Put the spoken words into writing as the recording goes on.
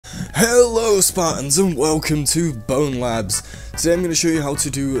Hello Spartans and welcome to Bonelabs. Today I'm going to show you how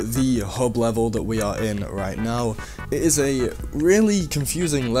to do the hub level that we are in right now. It is a really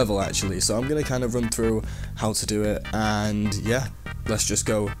confusing level actually, so I'm going to kind of run through how to do it, and yeah, let's just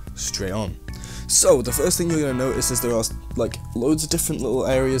go straight on. So the first thing you're going to notice is there are like loads of different little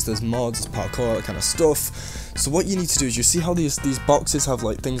areas. There's mods, parkour, that kind of stuff. So what you need to do is, you see how these boxes have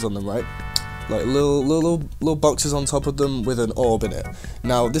like things on them, right? Like little boxes on top of them with an orb in it.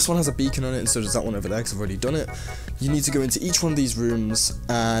 Now this one has a beacon on it, and so does that one over there, because I've already done it. You need to go into each one of these rooms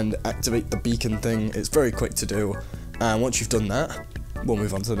and activate the beacon thing. It's very quick to do, and once you've done that, we'll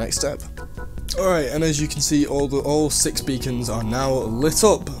move on to the next step. Alright, and as you can see, all 6 beacons are now lit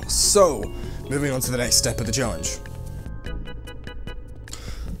up. So moving on to the next step of the challenge.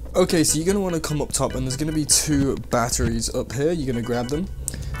 Okay, so you're going to want to come up top, and there's going to be 2 batteries up here. You're going to grab them,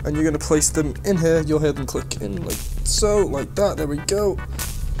 and you're going to place them in here. You'll hear them click in like so, like that, there we go,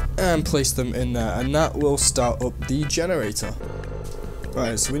 and place them in there, and that will start up the generator.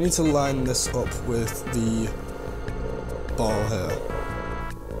 Right, so we need to line this up with the ball here.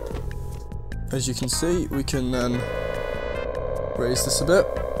 As you can see, we can then raise this a bit,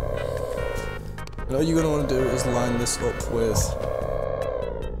 and all you're going to want to do is line this up with,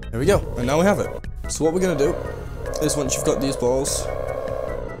 there we go, and now we have it. So what we're going to do is, once you've got these balls,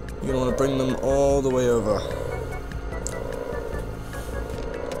 you're going to want to bring them all the way over.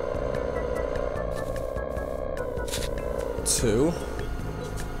 To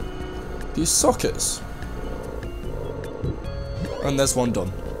these sockets. And there's one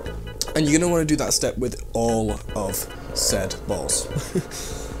done. And you're going to want to do that step with all of said balls.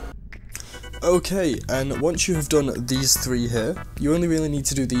 Okay, and once you have done these 3 here, you only really need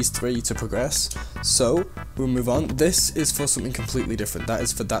to do these 3 to progress. So we'll move on. This is for something completely different. That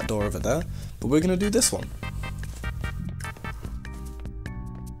is for that door over there, but we're going to do this one.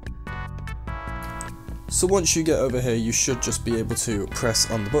 So once you get over here, you should just be able to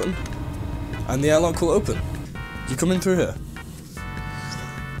press on the button, and the airlock will open. You come in through here.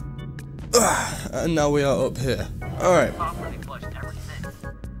 And now we are up here. Alright.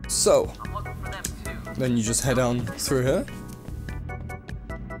 So then you just head on through here,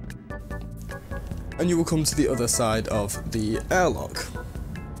 and you will come to the other side of the airlock.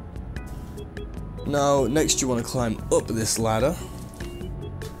 Now next you want to climb up this ladder,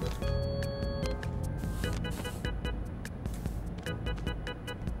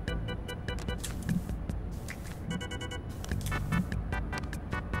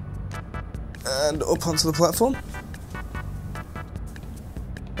 and up onto the platform,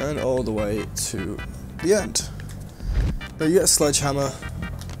 and all the way to the end. Now you get a sledgehammer,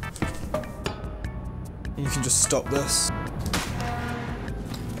 and you can just stop this,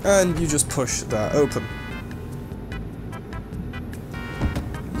 and you just push that open.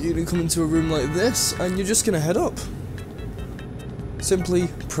 You're going to come into a room like this, and you're just going to head up. Simply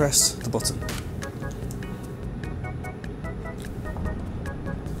press the button.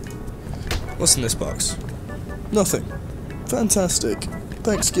 What's in this box? Nothing. Fantastic.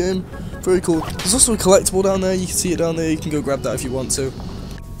 Thanks, game. Very cool. There's also a collectible down there. You can see it down there. You can go grab that if you want to.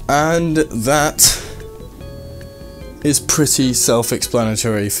 And that is pretty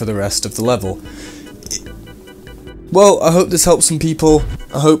self-explanatory for the rest of the level. Well, I hope this helps some people.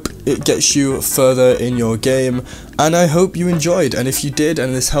 I hope it gets you further in your game, and I hope you enjoyed. And if you did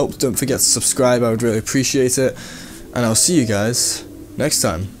and this helped, don't forget to subscribe. I would really appreciate it. And I'll see you guys next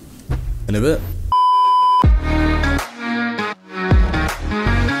time. In a bit.